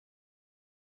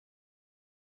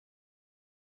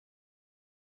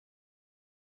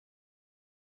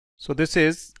So this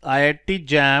is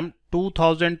IIT-JAM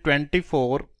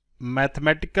 2024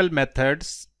 Mathematical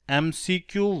Methods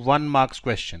MCQ 1 marks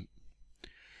question.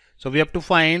 So we have to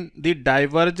find the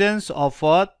divergence of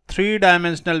a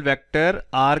three-dimensional vector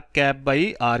r cap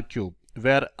by r cube,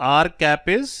 where r cap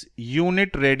is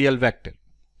unit radial vector.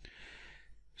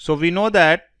 So we know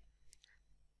that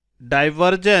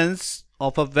divergence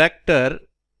of a vector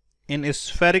in a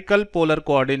spherical polar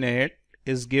coordinate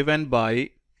is given by,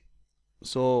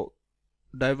 so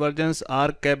divergence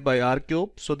r cap by r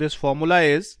cube. So this formula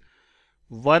is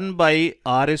 1 by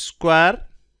r square,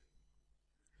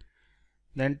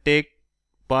 then take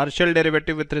partial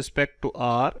derivative with respect to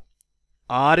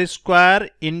r square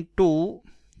into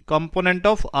component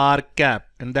of r cap,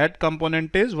 and that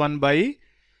component is 1 by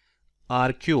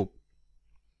r cube.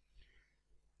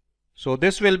 So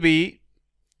this will be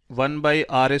 1 by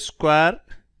r square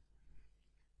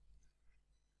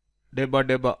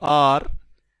divided by r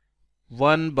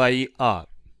 1 by r,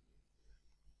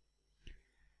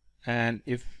 and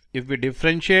if we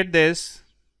differentiate this,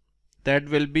 that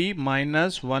will be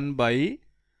minus 1 by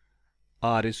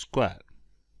r square,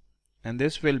 and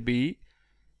this will be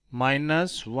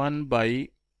minus 1 by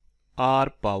r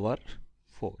power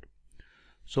 4.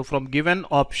 So from given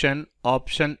option,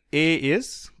 option A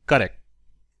is correct.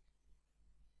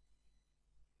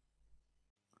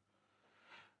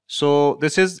 So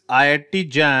this is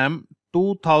IIT-JAM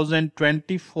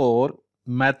 2024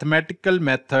 Mathematical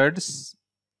Methods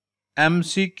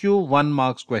MCQ 1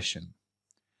 marks question.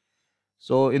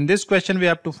 So in this question we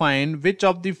have to find which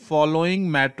of the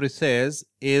following matrices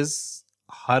is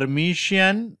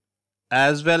Hermitian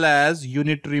as well as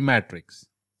unitary matrix.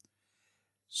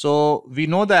 So we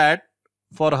know that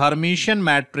for Hermitian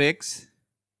matrix,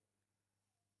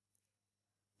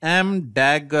 M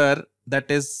dagger, that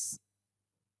is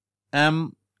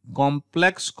M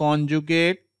complex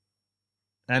conjugate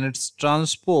and its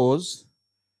transpose,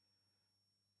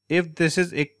 if this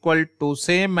is equal to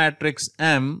same matrix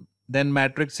M, then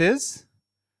matrix is,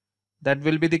 that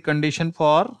will be the condition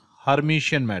for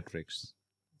Hermitian matrix.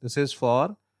 This is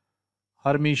for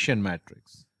Hermitian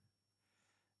matrix.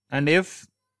 And if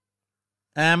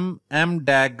M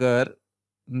dagger,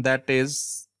 that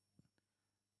is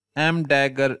M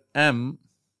dagger M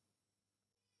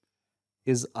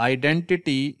is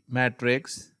identity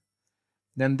matrix,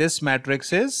 then this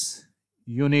matrix is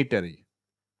unitary.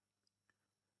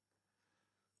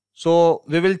 So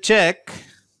we will check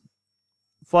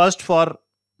first for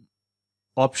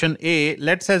option A.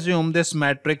 Let's assume this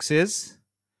matrix is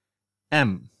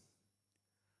M.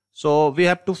 So we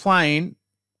have to find,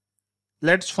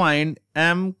 let's find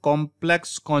M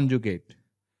complex conjugate.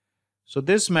 So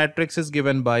this matrix is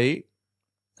given by,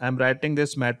 I am writing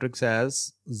this matrix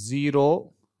as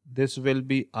 0, this will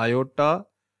be iota,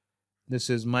 this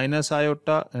is minus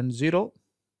iota and 0.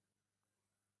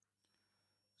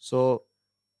 So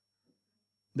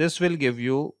this will give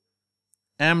you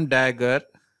M dagger,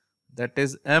 that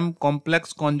is M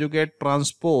complex conjugate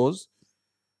transpose.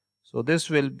 So this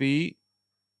will be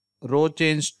row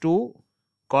change to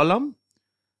column.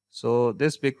 So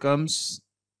this becomes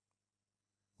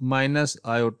minus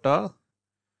iota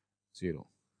 0.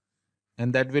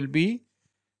 And that will be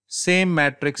same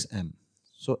matrix M.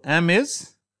 So M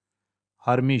is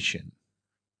Hermitian.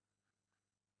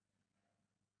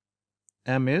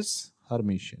 M is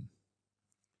Hermitian.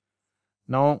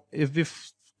 Now if we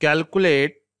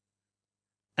calculate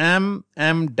M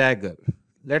dagger,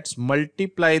 let's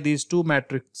multiply these two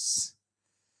matrices.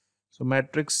 So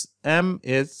matrix M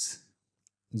is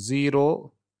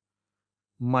 0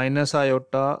 minus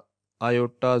iota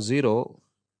 0,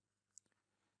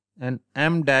 and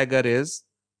M dagger is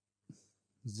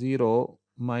 0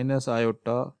 minus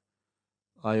iota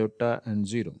and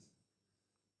 0.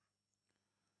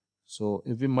 So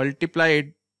if we multiply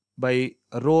it by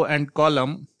row and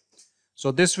column,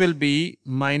 so this will be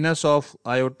minus of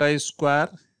iota square,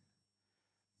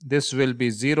 this will be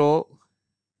 0,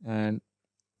 and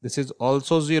this is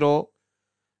also 0,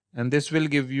 and this will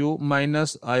give you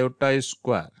minus iota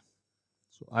square.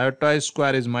 So iota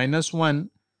square is minus 1.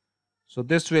 So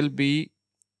this will be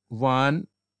 1,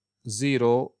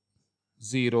 0,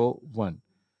 0, 1.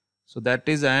 So that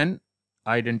is an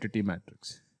identity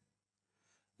matrix.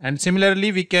 And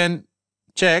similarly we can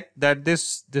check that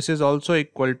this is also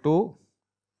equal to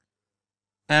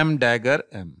M dagger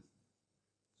M.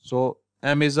 So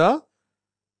M is a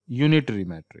unitary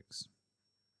matrix.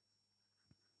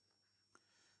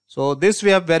 So this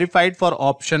we have verified for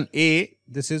option A.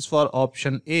 This is for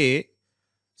option A.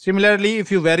 Similarly,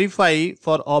 if you verify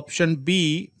for option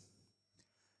B,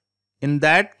 in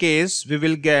that case we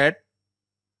will get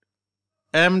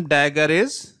M dagger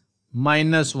is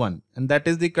 -1, and that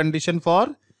is the condition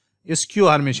for skew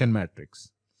Hermitian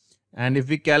matrix. And if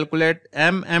we calculate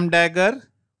M dagger,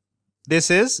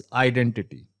 this is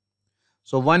identity.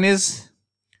 So one is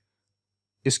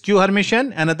skew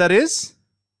Hermitian, another is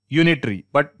unitary,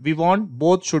 but we want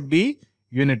both should be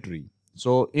unitary.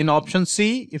 So in option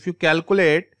C, if you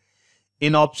calculate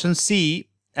in option C,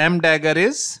 M dagger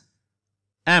is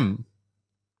M.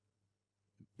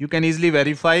 You can easily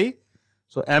verify.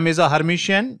 So M is a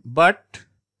Hermitian, but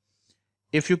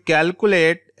if you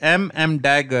calculate M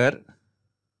dagger,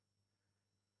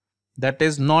 that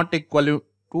is not equal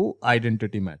to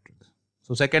identity matrix.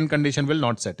 So second condition will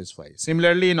not satisfy.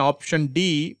 Similarly, in option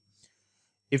D,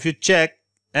 if you check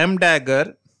M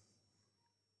dagger,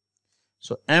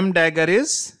 so M dagger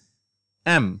is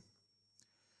M,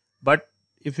 but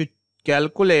if you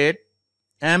calculate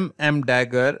M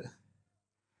dagger,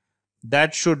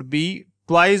 that should be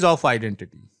twice of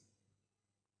identity.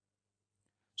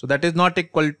 So that is not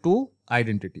equal to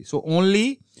identity. So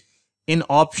only in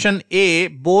option A,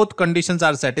 both conditions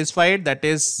are satisfied. That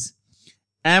is,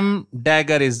 M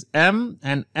dagger is M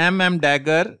and M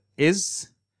dagger is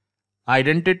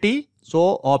identity.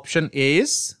 So option A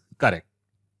is correct.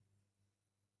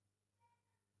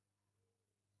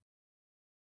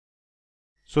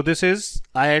 So this is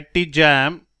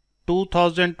IIT-JAM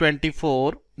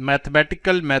 2024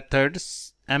 Mathematical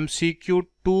Methods MCQ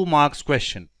 2 marks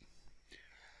question.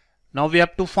 Now we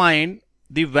have to find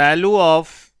the value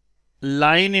of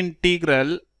line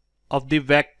integral of the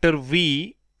vector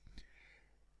v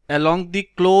along the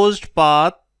closed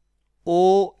path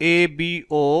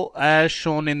OABO as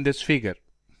shown in this figure.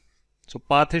 So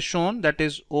path is shown, that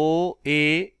is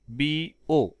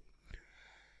OABO,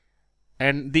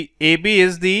 and the AB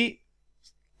is the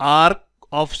arc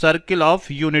of circle of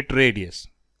unit radius.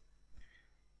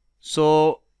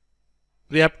 So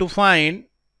we have to find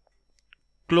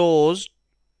closed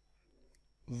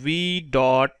V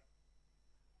dot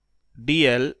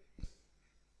dl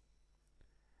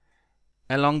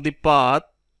along the path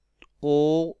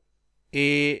OABO.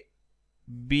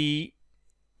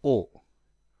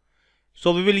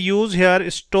 So we will use here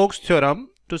Stokes theorem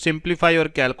to simplify your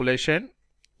calculation.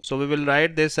 So we will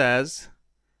write this as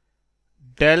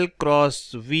del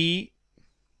cross V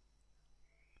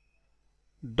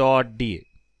dot dA.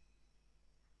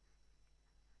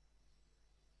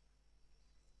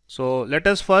 So let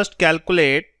us first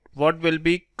calculate what will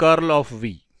be curl of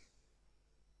V.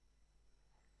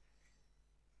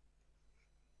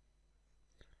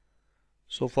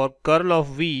 So for curl of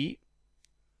V,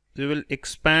 we will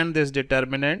expand this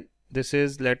determinant. This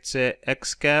is, let's say,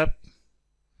 x cap,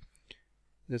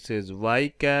 this is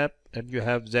y cap, and you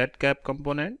have z cap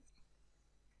component.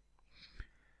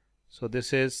 So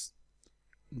this is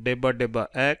deba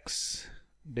x,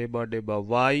 deba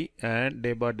y, and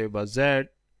deba z,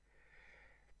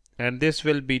 and this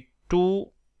will be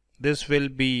 2, this will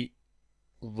be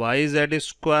yz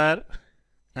square,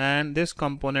 and this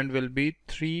component will be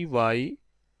 3y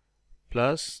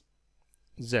plus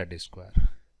z square.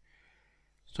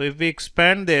 So if we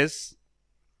expand this,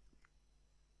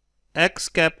 x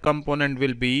cap component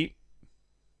will be,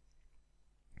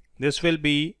 this will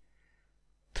be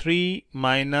 3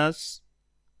 minus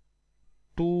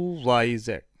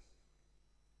 2yz.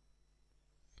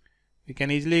 We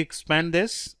can easily expand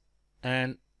this,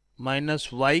 and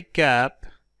minus y cap,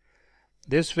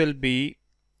 this will be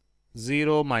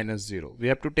 0 minus 0. We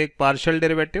have to take partial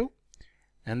derivative,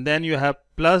 and then you have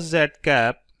plus z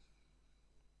cap,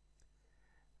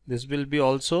 this will be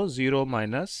also 0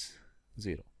 minus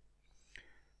 0.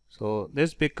 So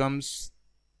this becomes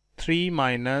 3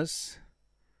 minus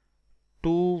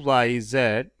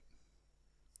 2yz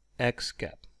x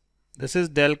cap. This is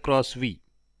del cross V.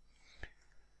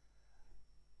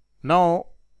 Now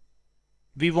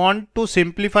we want to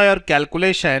simplify our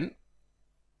calculation,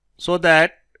 so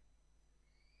that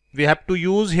we have to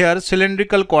use here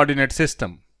cylindrical coordinate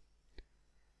system.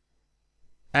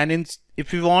 And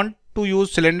if we want to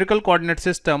use cylindrical coordinate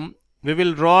system, we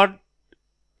will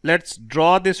let's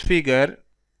draw this figure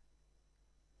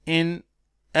in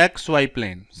xy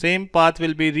plane. Same path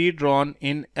will be redrawn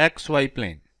in xy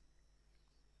plane.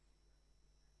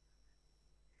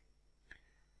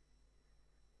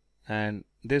 And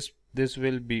this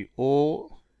will be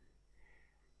O,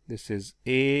 this is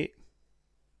A,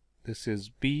 this is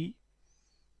B,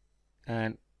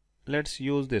 and let's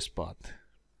use this path.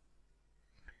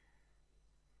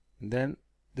 Then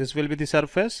this will be the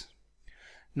surface.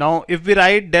 Now if we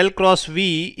write del cross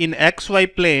V in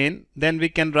xy plane, then we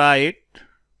can write,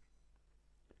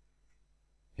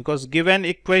 because given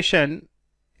equation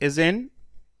is in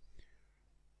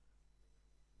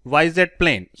YZ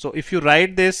plane. So if you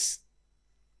write this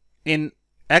in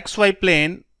XY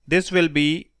plane, this will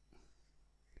be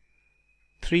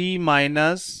 3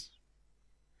 minus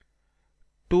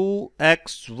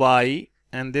 2xy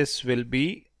and this will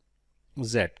be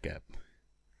z cap.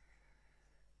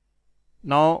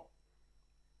 Now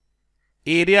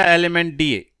area element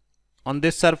dA on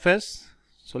this surface.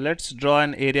 So let's draw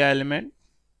an area element.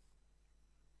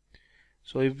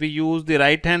 So if we use the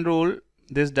right hand rule,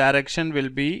 this direction will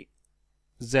be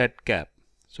z cap.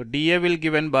 So dA will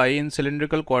given by in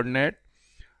cylindrical coordinate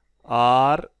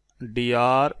r,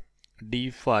 dr, d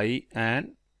phi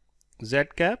and z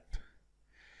cap.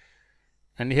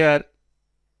 And here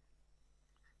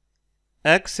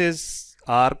x is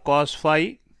r cos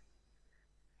phi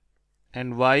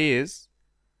and y is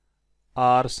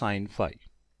r sin phi.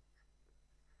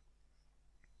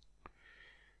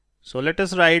 So let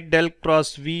us write del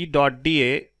cross v dot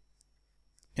dA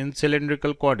in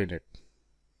cylindrical coordinate.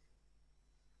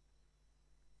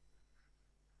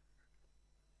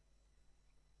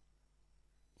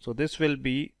 So this will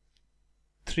be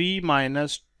 3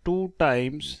 minus 2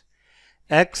 times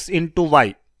x into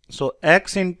y. So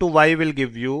x into y will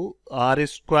give you r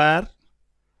square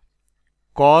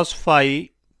cos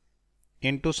phi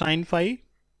into sin phi,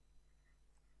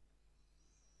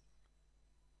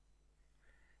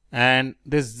 and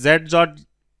this z dot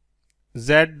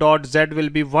z will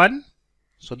be 1.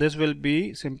 So this will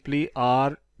be simply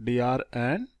r, dr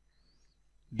and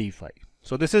d phi.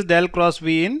 So this is del cross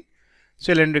v in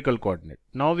cylindrical coordinate.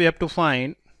 Now we have to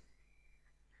find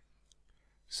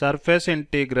surface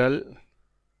integral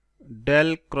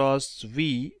del cross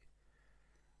v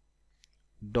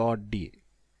dot dA.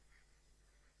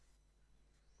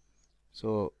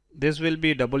 So this will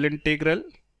be double integral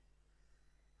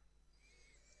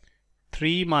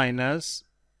 3 minus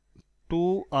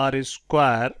 2r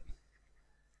square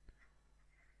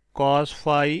cos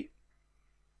phi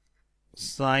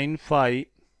sin phi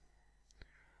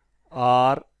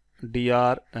r,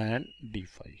 dr and d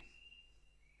phi,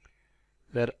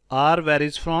 where r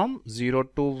varies from 0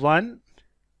 to 1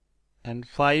 and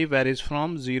phi varies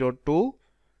from 0 to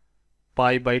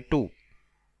pi by 2.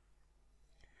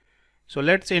 So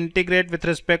let's integrate with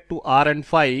respect to r and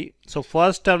phi. So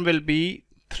first term will be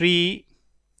 3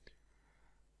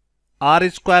 r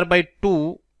square by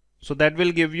 2, so that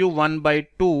will give you 1 by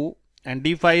 2, and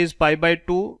d phi is pi by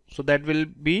 2, so that will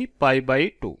be pi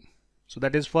by 2. So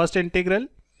that is first integral.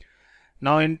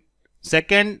 Now in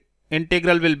second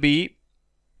integral will be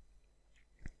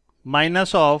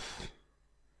minus of,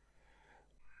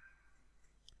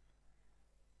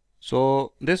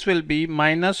 so this will be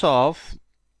minus of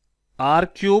r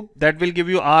cube, that will give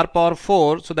you r power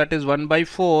 4, so that is 1 by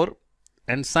 4,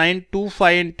 and sin 2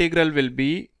 phi integral will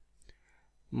be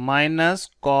minus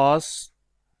cos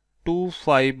 2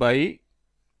 phi by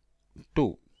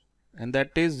 2, and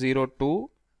that is 0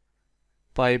 to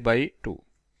pi by 2.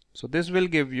 So this will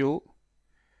give you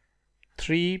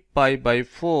 3 pi by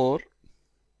 4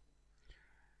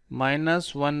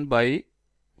 minus 1 by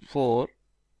 4,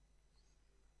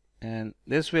 and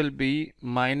this will be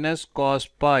minus cos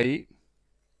pi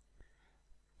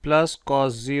plus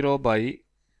cos 0 by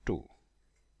 2.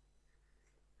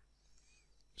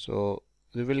 So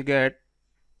we will get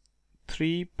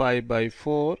 3 pi by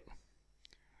 4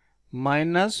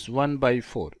 minus 1 by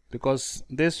 4, because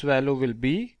this value will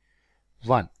be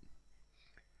 1.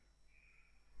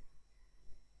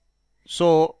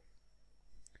 So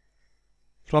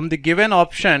from the given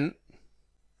option,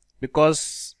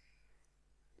 because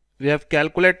we have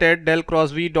calculated del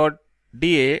cross v dot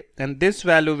dA, and this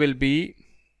value will be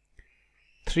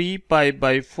 3 pi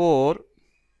by 4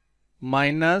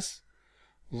 minus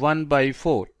 1 by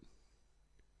 4.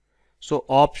 So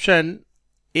option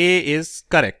A is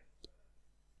correct.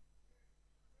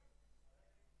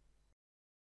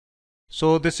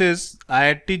 So this is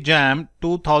IIT-JAM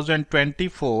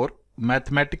 2024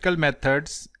 Mathematical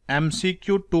Methods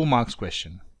MCQ 2 marks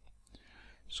question.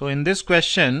 So in this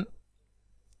question,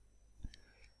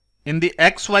 in the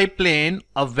xy plane,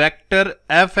 a vector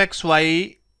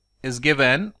fxy is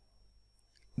given.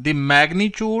 The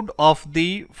magnitude of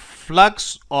the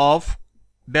flux of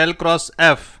del cross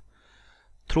f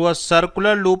through a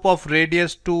circular loop of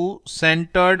radius 2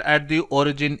 centered at the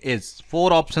origin is.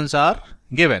 4 options are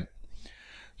given.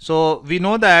 So we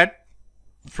know that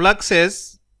flux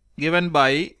is given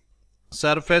by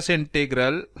surface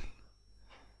integral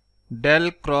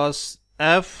del cross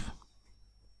f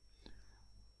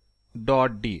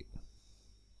dot d,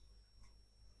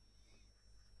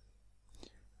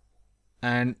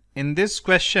 and in this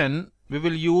question we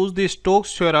will use the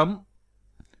Stokes theorem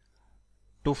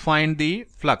to find the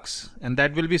flux, and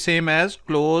that will be same as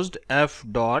closed F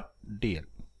dot dl.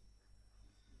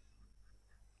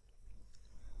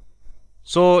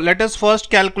 So let us first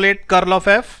calculate curl of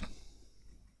F.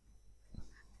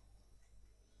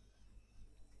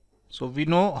 So we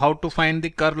know how to find the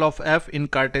curl of F in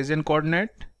Cartesian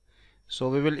coordinate. So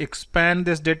we will expand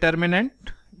this determinant.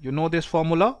 You know this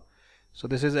formula. So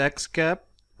this is x cap,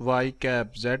 y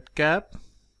cap, z cap.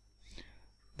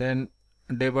 Then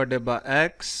deba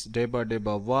x, deba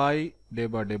y,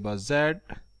 deba z.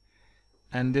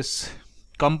 And this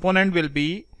component will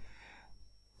be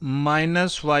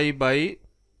minus y by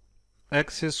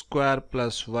x square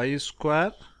plus y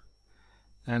square.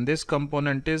 And this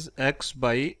component is x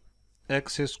by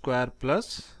x square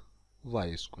plus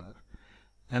y square.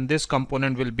 And this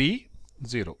component will be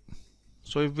 0.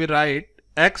 So if we write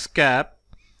x cap,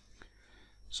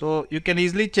 so you can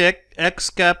easily check x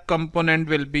cap component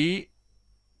will be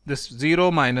this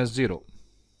 0 minus 0.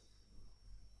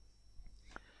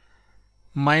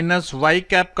 Minus y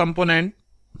cap component,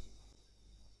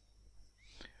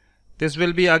 this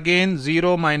will be again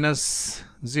 0 minus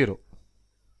 0.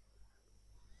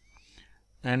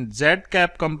 And z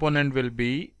cap component will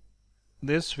be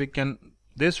this we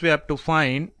have to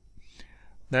find,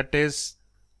 that is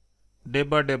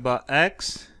deba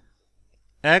x,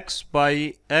 x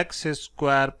by x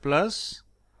square plus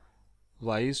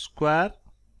y square,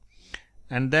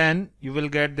 and then you will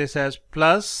get this as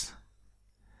plus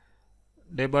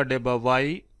deba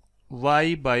y,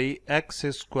 y by x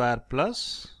square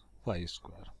plus y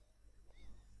square.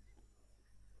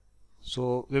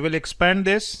 So we will expand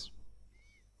this.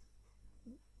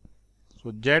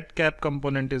 So z cap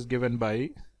component is given by,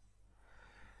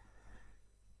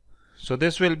 so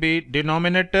this will be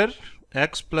denominator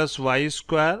x plus y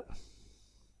square,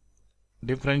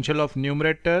 differential of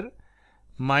numerator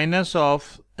minus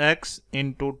of x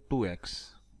into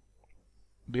 2x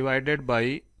divided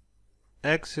by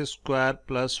x square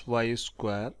plus y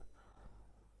square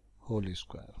whole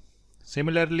square.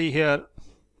 Similarly here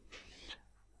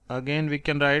again we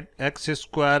can write x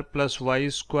square plus y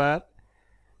square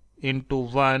into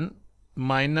 1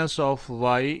 minus of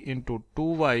y into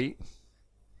 2y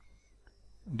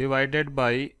divided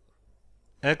by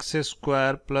x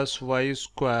square plus y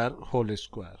square whole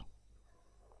square.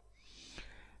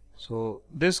 So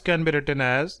this can be written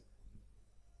as,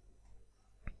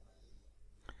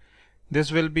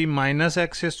 this will be minus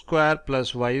x square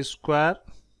plus y square,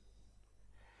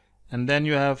 and then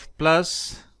you have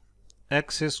plus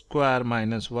x square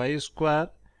minus y square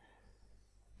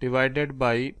divided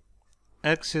by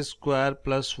x square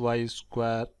plus y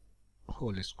square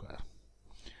whole square.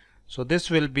 So this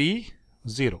will be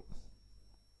 0.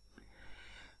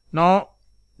 Now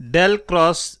del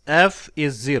cross F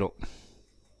is 0.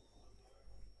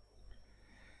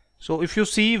 So if you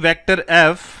see vector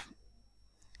F,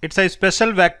 it's a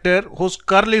special vector whose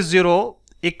curl is 0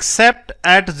 except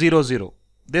at 0, 0.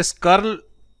 This curl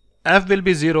F will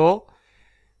be 0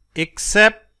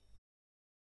 except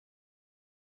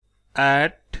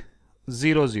at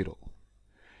 0, 0.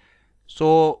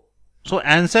 So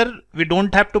answer, we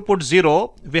don't have to put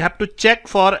 0, we have to check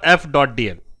for F dot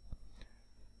dl.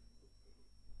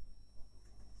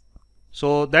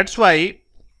 So that's why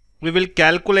we will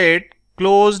calculate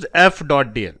closed F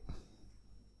dot dl.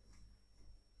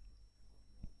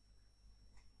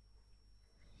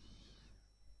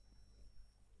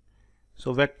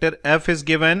 So vector F is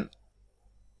given.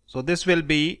 So this will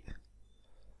be,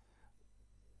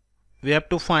 we have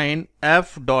to find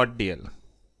F dot dl.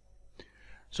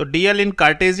 So dl in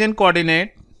Cartesian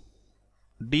coordinate,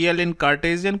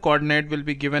 will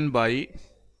be given by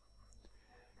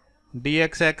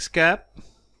dx x cap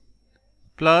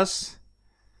plus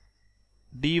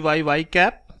dy y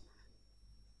cap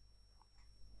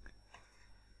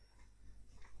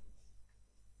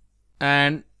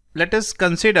and let us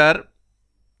consider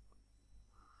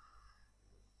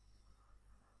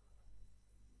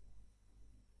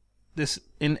this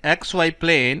in xy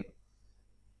plane.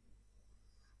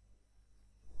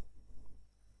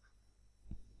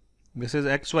 This is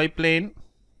xy plane,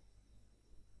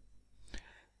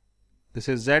 this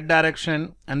is z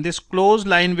direction, and this closed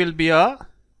line will be a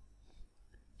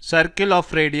circle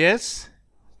of radius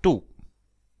 2.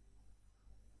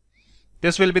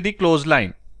 This will be the closed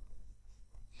line.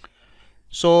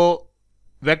 So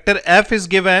vector F is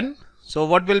given. So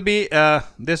what will be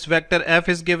this vector F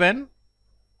is given?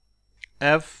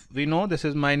 F, we know this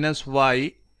is minus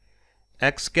y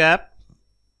x cap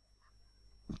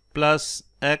plus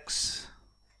x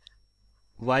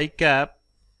y cap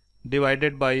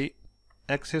divided by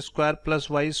x square plus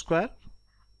y square.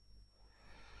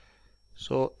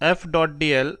 So f dot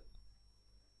dl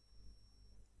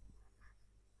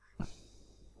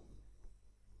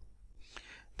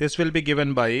this will be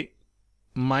given by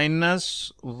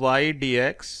minus y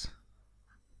dx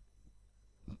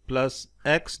plus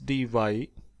x dy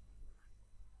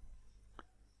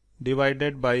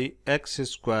divided by x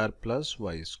square plus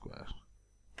y square.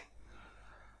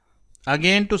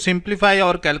 Again, to simplify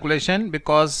our calculation,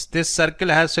 because this circle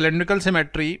has cylindrical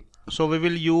symmetry, so we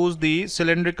will use the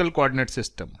cylindrical coordinate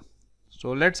system.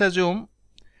 So let's assume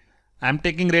I am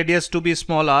taking radius to be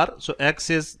small r, so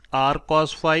x is r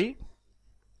cos phi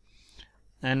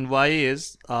and y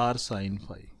is r sin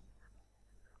phi.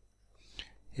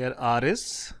 Here r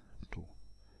is 2.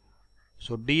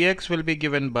 So dx will be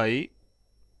given by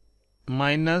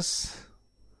minus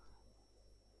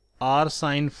r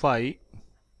sin phi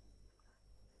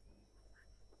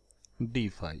d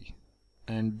phi,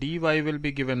 and dy will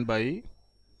be given by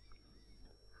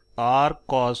r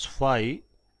cos phi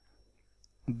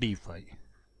d phi.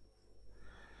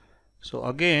 So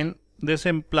again this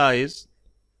implies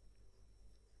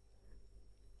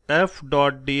f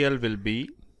dot dl will be,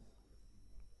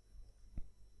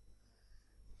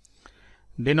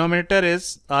 denominator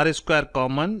is r square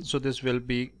common, so this will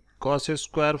be cos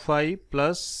square phi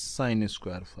plus sin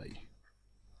square phi.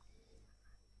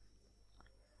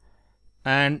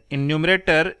 And in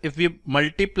numerator, if we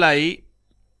multiply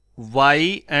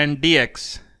y and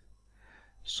dx,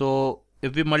 so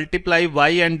if we multiply y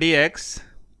and dx,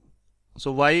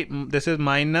 so y, this is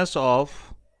minus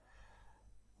of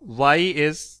y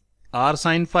is r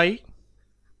sin phi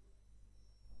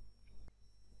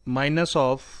minus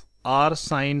of r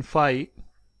sin phi,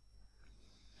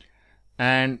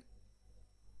 and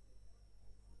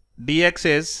dx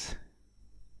is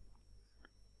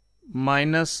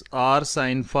minus r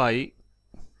sin phi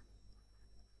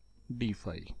d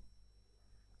phi,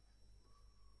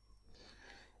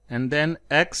 and then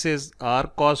x is r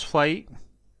cos phi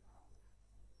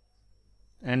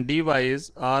and dy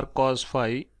is r cos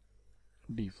phi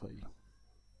d phi.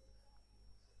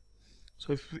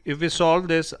 So if we solve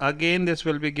this, again this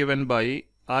will be given by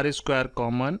r square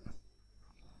common,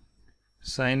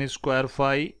 sin square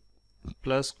phi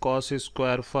plus cos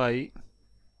square phi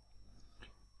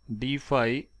d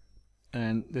phi,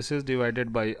 and this is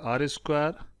divided by r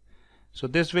square, so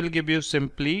this will give you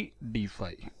simply d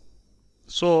phi.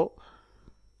 So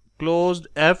closed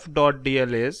f dot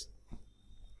dl is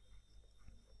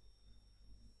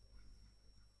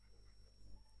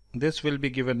this will be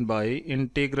given by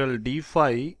integral d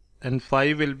phi, and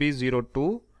phi will be 0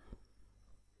 to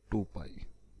 2 pi.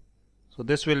 So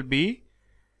this will be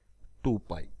 2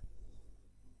 pi.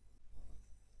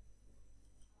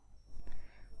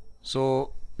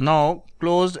 So now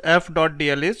closed f dot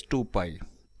dl is 2 pi,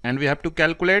 and we have to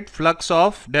calculate flux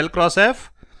of del cross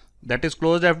f, that is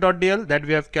closed f dot dl, that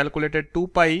we have calculated 2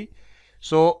 pi.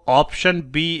 So option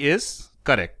B is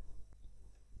correct.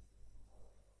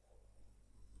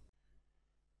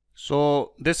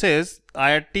 So this is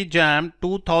IIT-JAM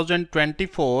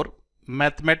 2024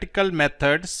 Mathematical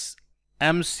Methods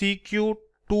MCQ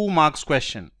 2 marks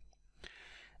question,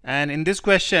 and in this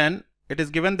question it is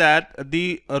given that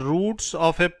the roots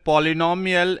of a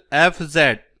polynomial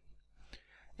fz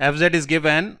is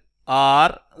given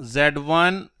are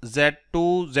z1,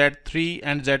 z2, z3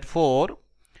 and z4,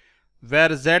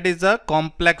 where z is a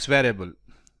complex variable.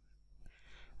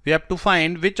 We have to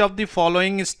find which of the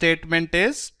following statement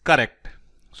is correct.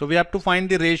 So we have to find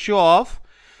the ratio of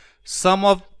sum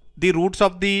of the roots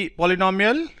of the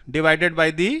polynomial divided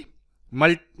by the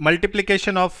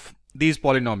multiplication of these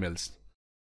polynomials.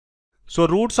 So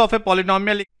roots of a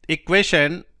polynomial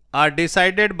equation are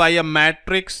decided by a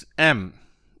matrix M,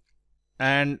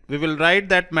 and we will write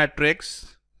that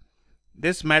matrix.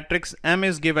 This matrix M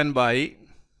is given by,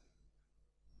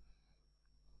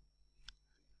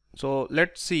 so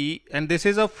let's see, and this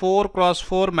is a 4 cross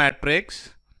 4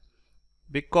 matrix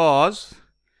because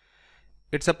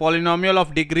it's a polynomial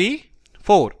of degree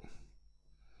 4.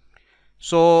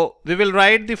 So we will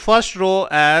write the first row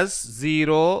as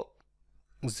 0,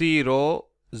 0,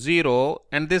 0,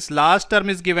 and this last term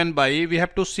is given by, we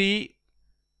have to see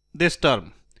this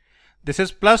term. This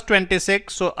is plus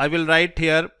 26, so I will write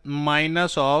here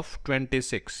minus of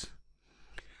 26.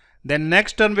 Then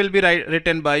next term will be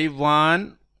written by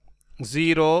 1,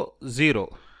 0,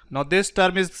 0. Now this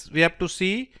term is, we have to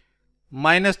see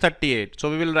minus 38, so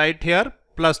we will write here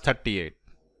plus 38.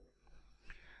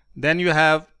 Then you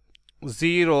have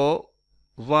 0,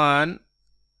 1,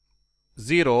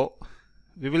 0.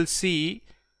 We will see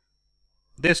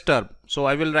this term, so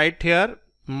I will write here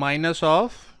minus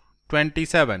of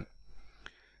 27,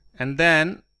 and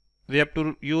then we have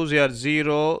to use here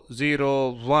 0, 0,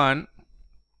 1,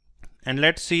 and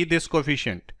let's see this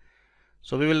coefficient.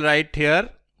 So we will write here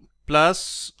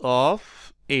plus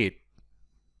of 8.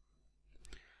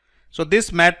 So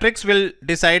this matrix will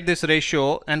decide this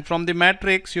ratio, and from the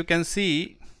matrix you can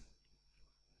see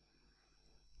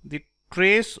the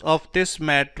trace of this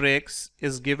matrix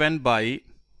is given by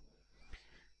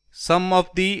sum of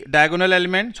the diagonal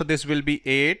element. So this will be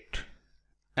 8,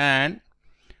 and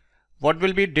what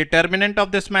will be determinant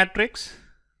of this matrix?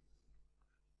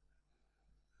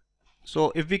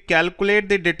 So if we calculate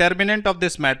the determinant of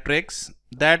this matrix,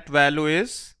 that value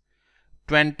is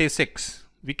 26.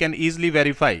 We can easily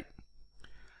verify.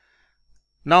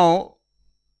 Now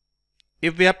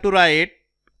if we have to write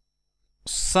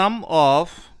sum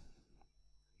of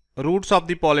roots of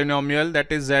the polynomial,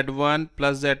 that is z1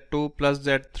 plus z2 plus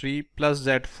z3 plus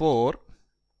z4,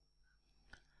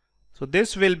 so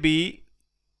this will be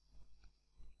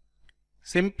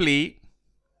simply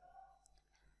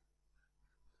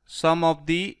sum of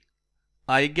the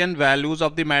eigenvalues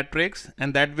of the matrix,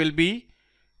 and that will be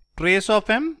trace of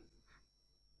M,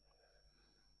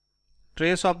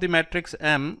 trace of the matrix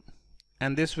M,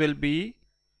 and this will be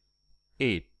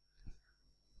 8.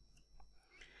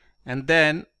 And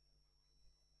then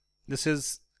this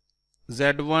is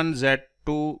z1,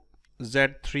 z2,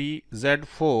 z3,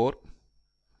 z4.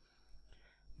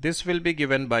 This will be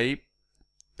given by,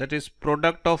 that is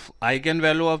product of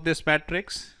eigenvalue of this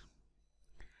matrix,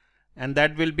 and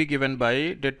that will be given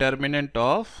by determinant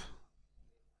of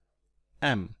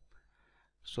M.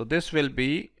 So this will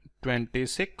be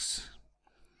 26.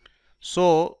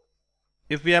 So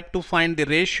if we have to find the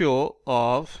ratio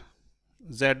of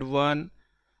z1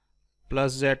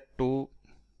 plus z2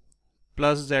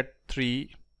 plus z3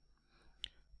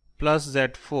 plus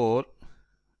z4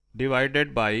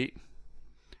 divided by,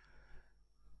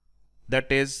 that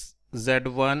is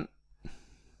z1,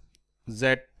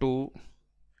 z2,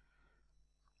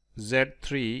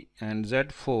 z3 and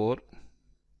z4,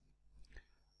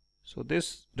 so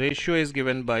this ratio is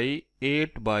given by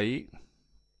 8 by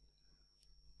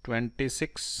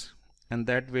 26, and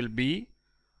that will be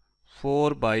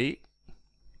 4 by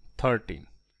 13.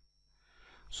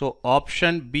 So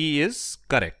option B is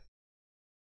correct.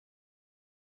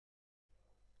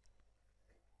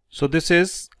 So this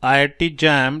is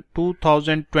IIT-JAM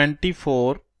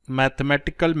 2024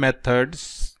 Mathematical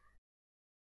Methods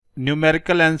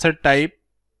numerical answer type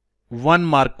 1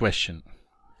 mark question,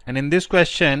 and in this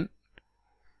question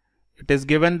it is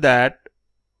given that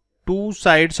two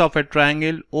sides of a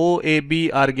triangle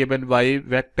OAB are given by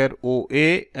vector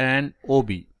OA and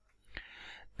OB,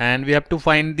 and we have to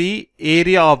find the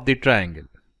area of the triangle.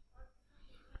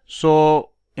 So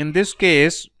in this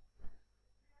case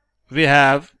we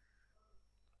have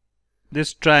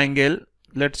this triangle,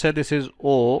 let's say this is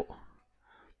O,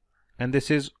 and this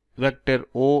is vector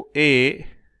OA,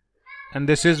 and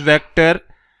this is vector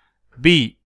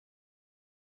B.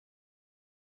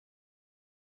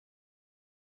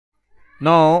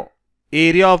 Now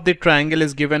area of the triangle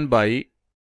is given by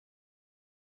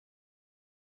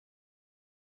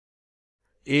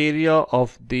area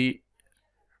of the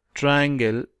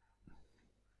triangle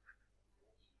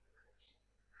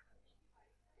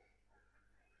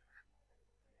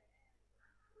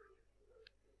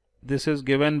this is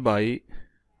given by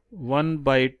 1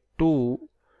 by 2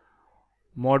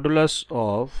 modulus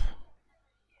of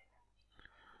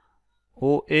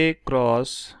OA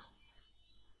cross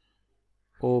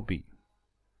OB.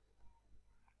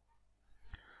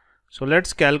 So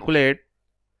let's calculate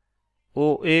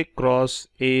OA cross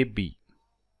AB,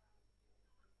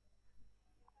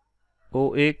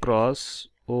 OA cross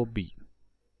OB.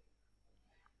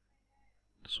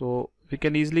 So we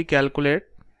can easily calculate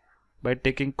by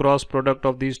taking cross product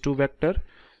of these two vectors.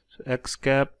 So x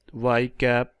cap, y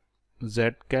cap,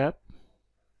 z cap.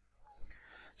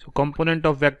 So component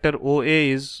of vector OA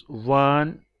is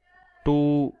 1,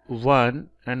 2, 1,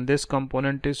 and this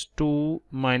component is 2,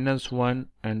 minus 1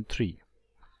 and 3.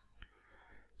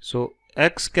 So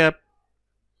x cap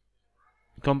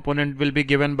component will be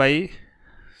given by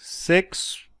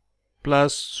 6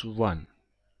 plus 1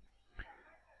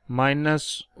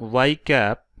 minus y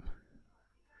cap,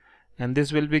 and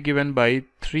this will be given by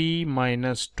 3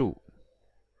 minus 2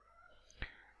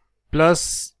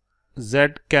 plus z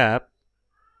cap.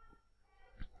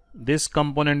 This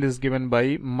component is given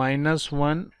by minus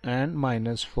 1 and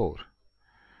minus 4.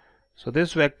 So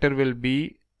this vector will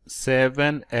be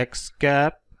 7x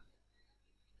cap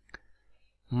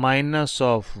minus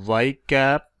of y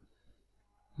cap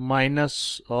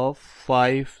minus of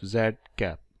 5z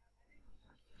cap.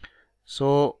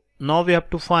 So now we have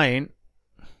to find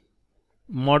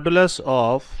modulus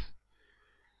of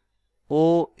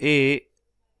OA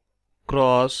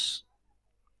cross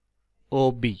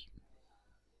OB.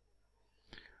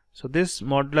 So this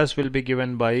modulus will be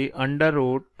given by under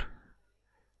root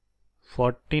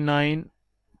 49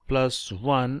 plus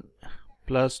 1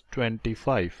 plus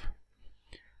 25.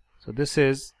 So this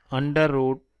is under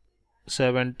root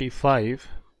 75,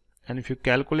 and if you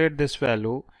calculate this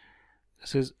value,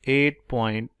 this is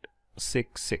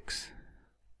 8.66.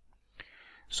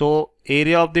 So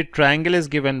area of the triangle is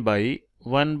given by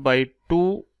 1 by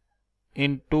 2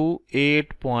 into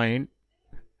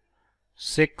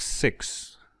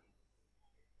 8.66,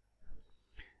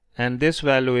 and this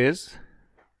value is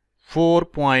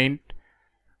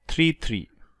 4.33,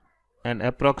 and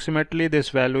approximately this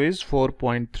value is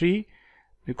 4.3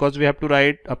 because we have to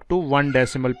write up to 1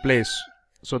 decimal place.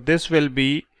 So this will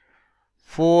be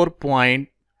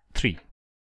 4.3.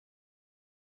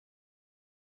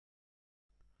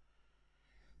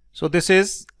 So this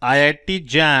is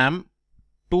IIT-JAM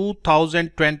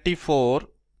 2024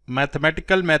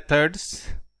 Mathematical Methods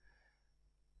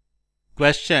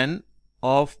question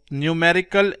of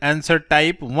numerical answer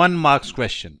type 1 marks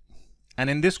question. And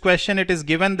in this question it is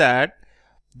given that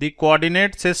the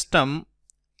coordinate system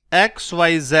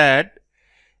XYZ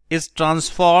is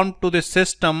transformed to the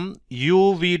system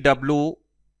UVW,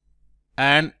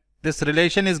 and this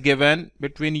relation is given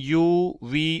between U,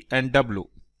 V and W.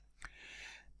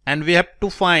 And we have to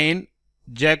find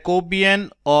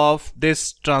Jacobian of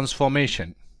this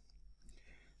transformation.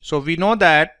 So we know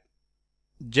that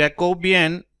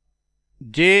Jacobian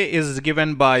J is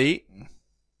given by,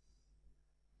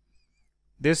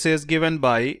 this is given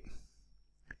by,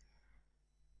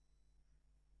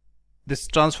 this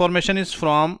transformation is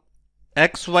from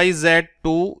XYZ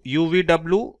to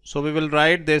UVW. So we will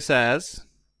write this as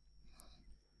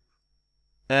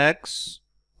X,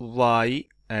 Y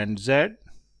and Z,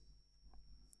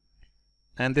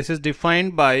 and this is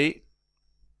defined by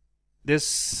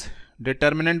this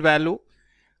determinant value,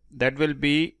 that will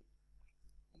be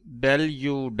del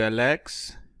U del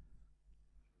X,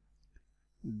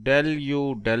 del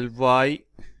U del Y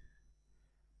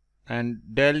and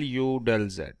del U del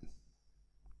Z.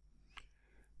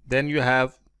 Then you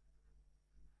have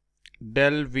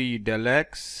del V del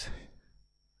X,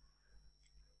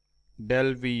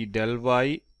 del V del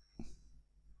Y,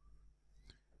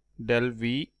 del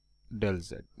V del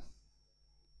Z.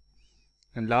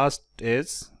 And last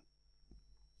is,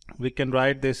 we can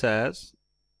write this as,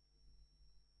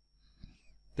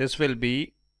 this will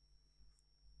be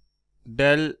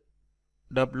del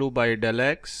W by del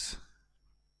X,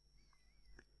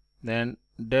 then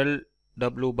del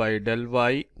W by del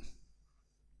Y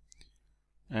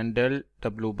and del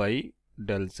W by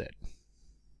del Z.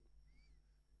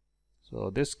 So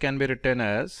this can be written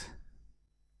as,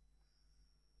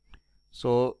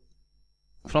 so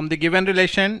from the given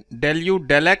relation del U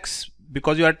del X,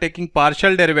 because you are taking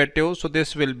partial derivative, so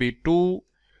this will be 2,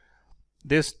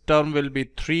 this term will be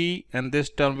 3 and this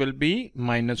term will be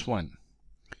minus 1.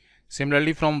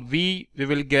 Similarly from V we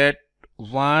will get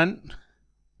 1,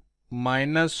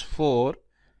 minus 4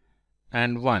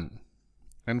 and 1,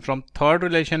 and from third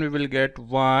relation we will get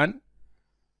 1,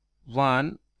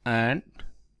 1 and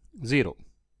 0.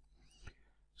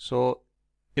 So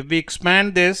if we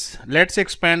expand this, let's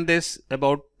expand this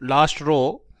about last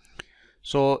row.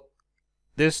 So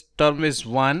this term is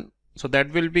 1, so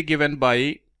that will be given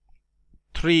by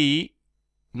 3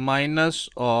 minus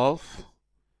of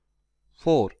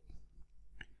 4.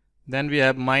 Then we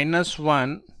have minus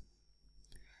 1,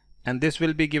 and this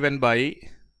will be given by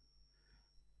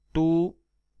 2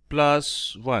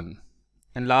 plus 1,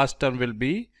 and last term will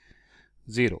be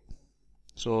 0.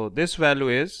 So this value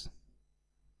is,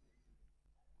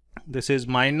 this is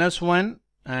minus 1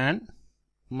 and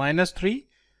minus 3.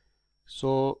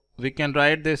 So we can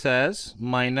write this as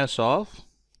minus of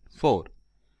 4.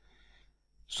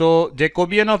 So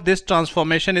Jacobian of this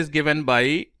transformation is given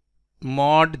by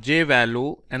mod J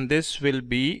value, and this will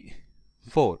be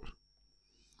 4.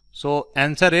 So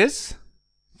answer is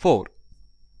 4.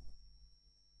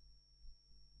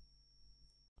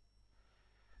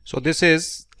 So this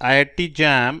is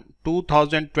IIT-JAM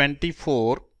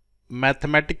 2024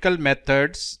 Mathematical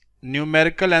Methods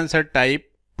Numerical Answer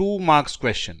Type 2 marks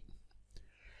question.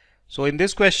 So in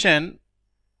this question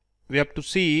we have to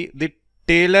see the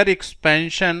Taylor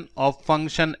expansion of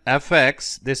function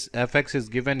fx. This fx is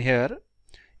given here,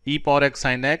 e power x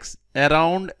sin x,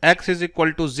 around x is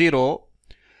equal to 0.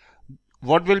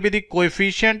 What will be the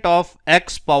coefficient of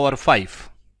x power 5?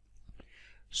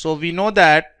 So we know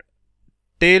that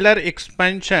Taylor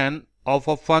expansion of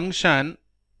a function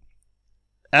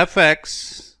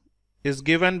fx is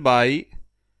given by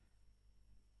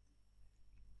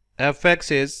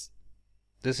fx is,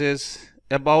 this is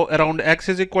above around x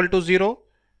is equal to 0.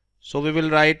 So we will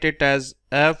write it as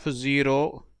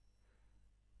f0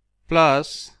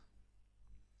 plus,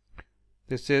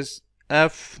 this is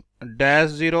f dash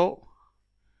 0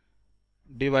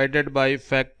 divided by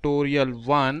factorial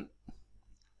 1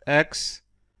 x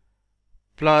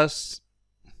plus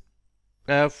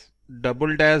f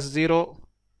double dash 0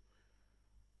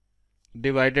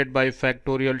 divided by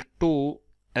factorial 2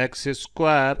 x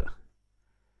square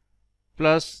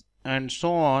plus, and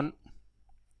so on,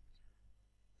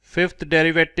 fifth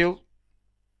derivative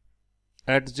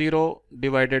at 0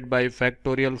 divided by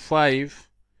factorial 5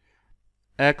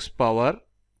 x power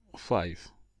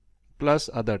 5 plus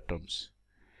other terms.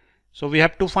 So we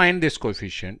have to find this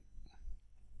coefficient.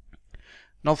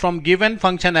 Now from given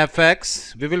function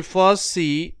fx, we will first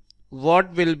see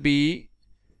what will be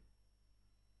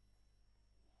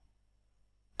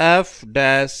f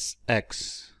dash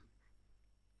x.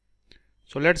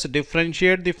 So let's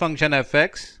differentiate the function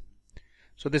fx.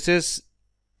 So this is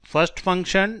first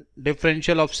function,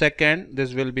 differential of second,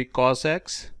 this will be cos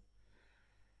x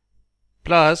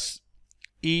plus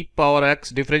e power x,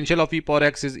 differential of e power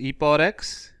x is e power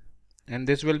x, and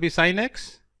this will be sin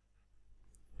x.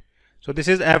 So this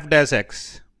is f dash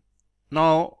x.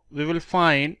 Now we will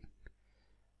find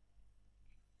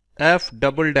f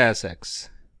double dash x.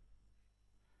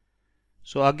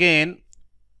 So again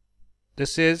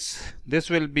this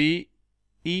will be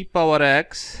e power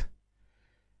x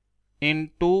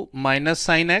into minus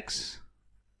sin x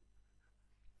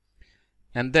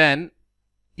and then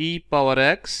e power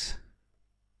x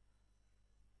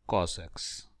cos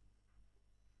x.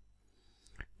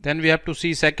 Then we have to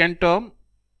see second term.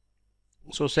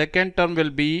 So second term will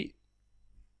be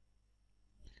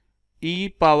e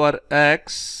power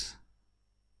x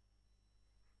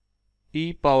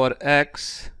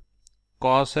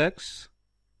cos x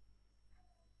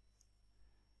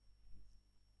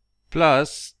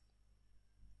plus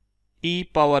e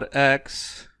power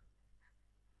x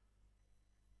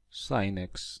sin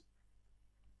x.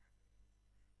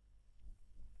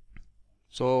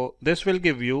 So this will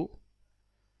give you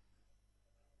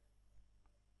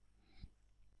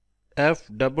f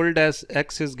double dash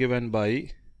x is given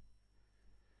by,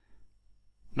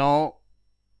 now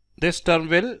this term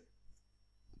will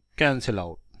cancel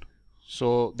out.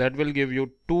 So that will give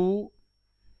you 2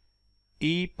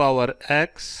 e power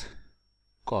x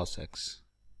cos x.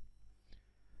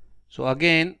 So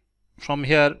again from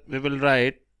here we will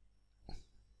write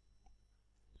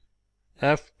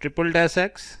f triple dash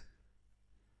x.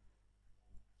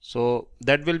 So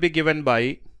that will be given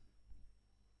by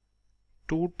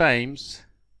 2 times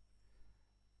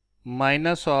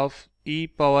minus of e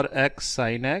power x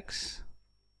sin x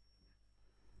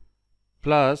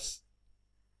plus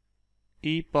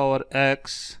e power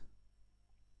x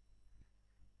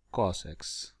cos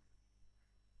x.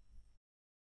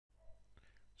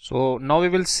 So now we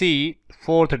will see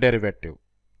fourth derivative.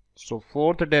 So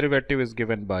fourth derivative is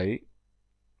given by,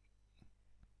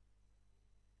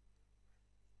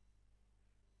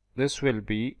 this will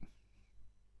be,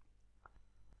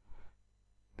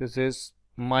 this is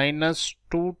minus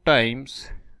 2 times,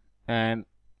 and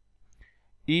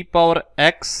e power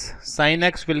x sin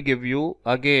x will give you,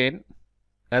 again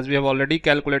as we have already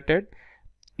calculated,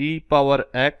 e power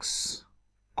x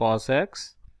cos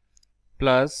x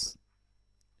plus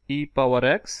e power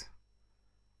x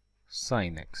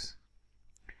sin x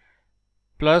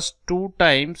plus 2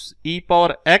 times e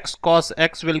power x cos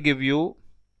x will give you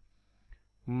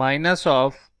minus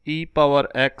of e power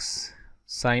x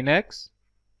sin x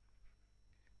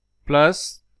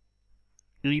plus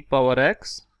e power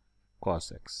x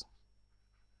cos x.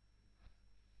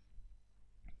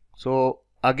 So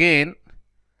again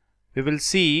we will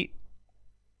see,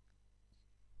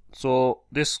 so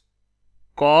this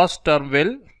cos term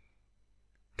will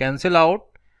cancel out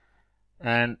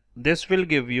and this will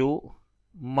give you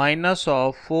minus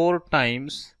of 4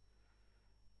 times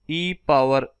e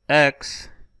power x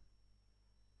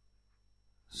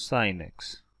sin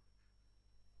x.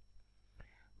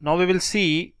 Now we will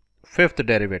see fifth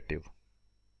derivative.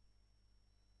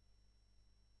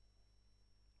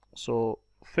 So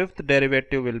fifth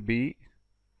derivative will be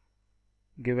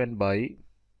given by,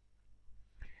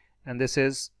 and this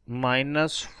is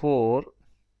minus 4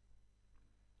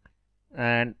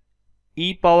 and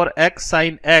e power x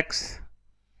sin x,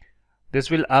 this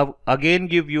will again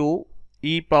give you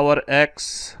e power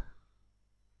x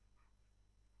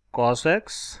cos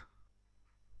x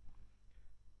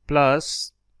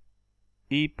plus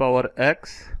e power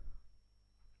x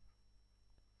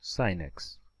sin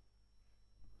x.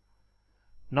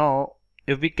 Now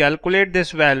if we calculate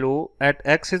this value at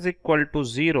x is equal to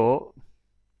 0,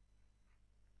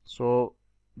 so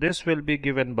this will be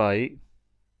given by,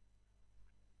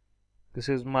 this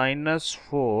is minus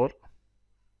 4.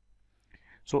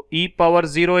 So e power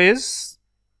 0 is,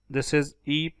 this is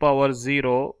e power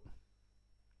 0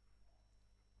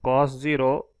 cos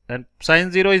 0 and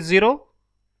sin 0 is 0.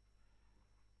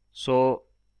 So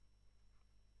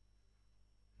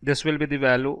this will be the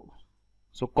value.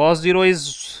 So cos 0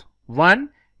 is 1,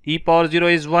 e power 0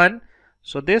 is 1.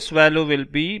 So this value will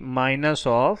be minus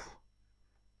of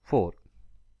 4.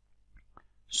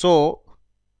 So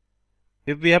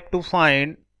if we have to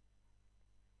find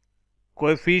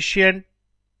coefficient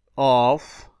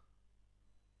of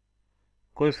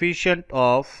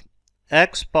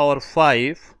x power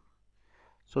 5,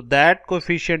 so that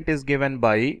coefficient is given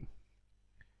by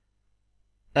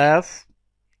f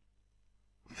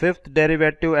fifth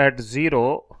derivative at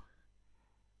 0,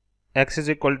 x is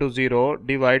equal to 0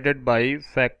 divided by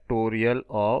factorial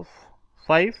of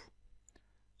 5.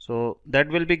 So that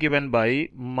will be given by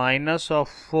minus of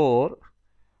 4,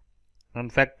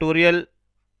 and factorial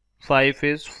 5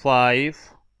 is 5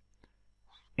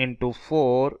 into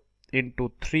 4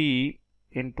 into 3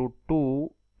 into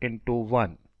 2 into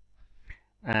 1,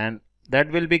 and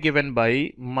that will be given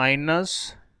by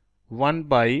minus 1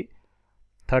 by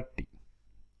 30.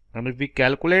 And if we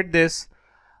calculate this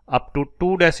up to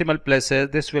 2 decimal places,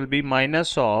 this will be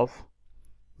minus of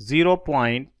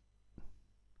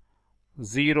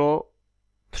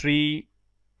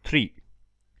 0.033.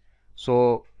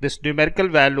 So this numerical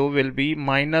value will be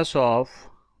minus of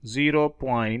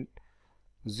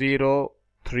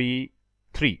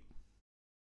 0.033.